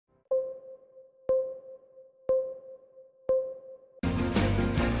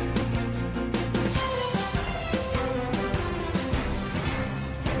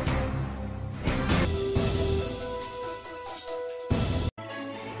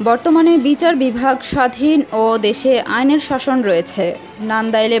বর্তমানে বিচার বিভাগ স্বাধীন ও দেশে আইনের শাসন রয়েছে,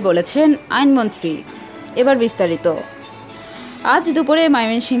 নান্দাইলে বলেছেন আইনমন্ত্রী। এবার বিস্তারিত। আজ দুপুরে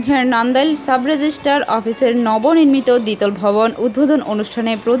ময়মনসিংহের নান্দাইল সাব রেজিস্ট্রার অফিসের নবনির্মিত দ্বিতল ভবন উদ্বোধন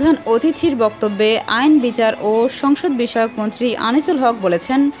অনুষ্ঠানে প্রধান অতিথির বক্তব্যে আইন, বিচার ও সংসদ বিষয়ক মন্ত্রী আনিসুল হক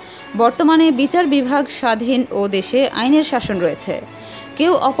বলেছেন, বর্তমানে বিচার বিভাগ স্বাধীন ও দেশে আইনের শাসন রয়েছে।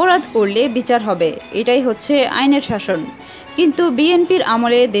 কেউ অপরাধ করলে বিচার হবে, এটাই হচ্ছে আইনের শাসন। কিন্তু বিএনপির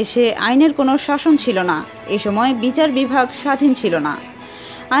আমলে দেশে আইনের কোনো শাসন ছিল না, এ সময় বিচার বিভাগ স্বাধীন ছিল না।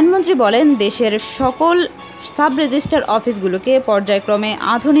 আইনমন্ত্রী বলেন, দেশের সকল সাব রেজিস্ট্রার অফিসগুলোকে পর্যায়ক্রমে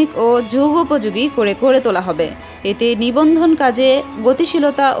আধুনিক ও যুগোপযোগী করে গড়ে তোলা হবে। এতে নিবন্ধন কাজে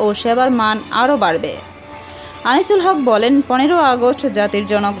গতিশীলতা ও সেবার মান আরও বাড়বে। আনিসুল হক বলেন, 15 আগস্ট জাতির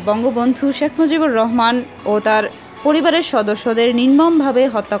জনক বঙ্গবন্ধু শেখ মুজিবুর রহমান ও তার পরিবারের সদস্যদের নির্মমভাবে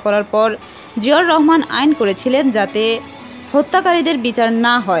হত্যা করার পর জিয়াউর রহমান আইন করেছিলেন যাতে হত্যাকারীদের বিচার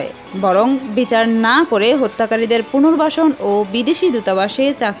না হয়, বরং বিচার না করে হত্যাকারীদের পুনর্বাসন ও বিদেশি দূতাবাসে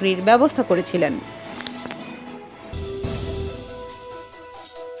চাকরির ব্যবস্থা করেছিলেন।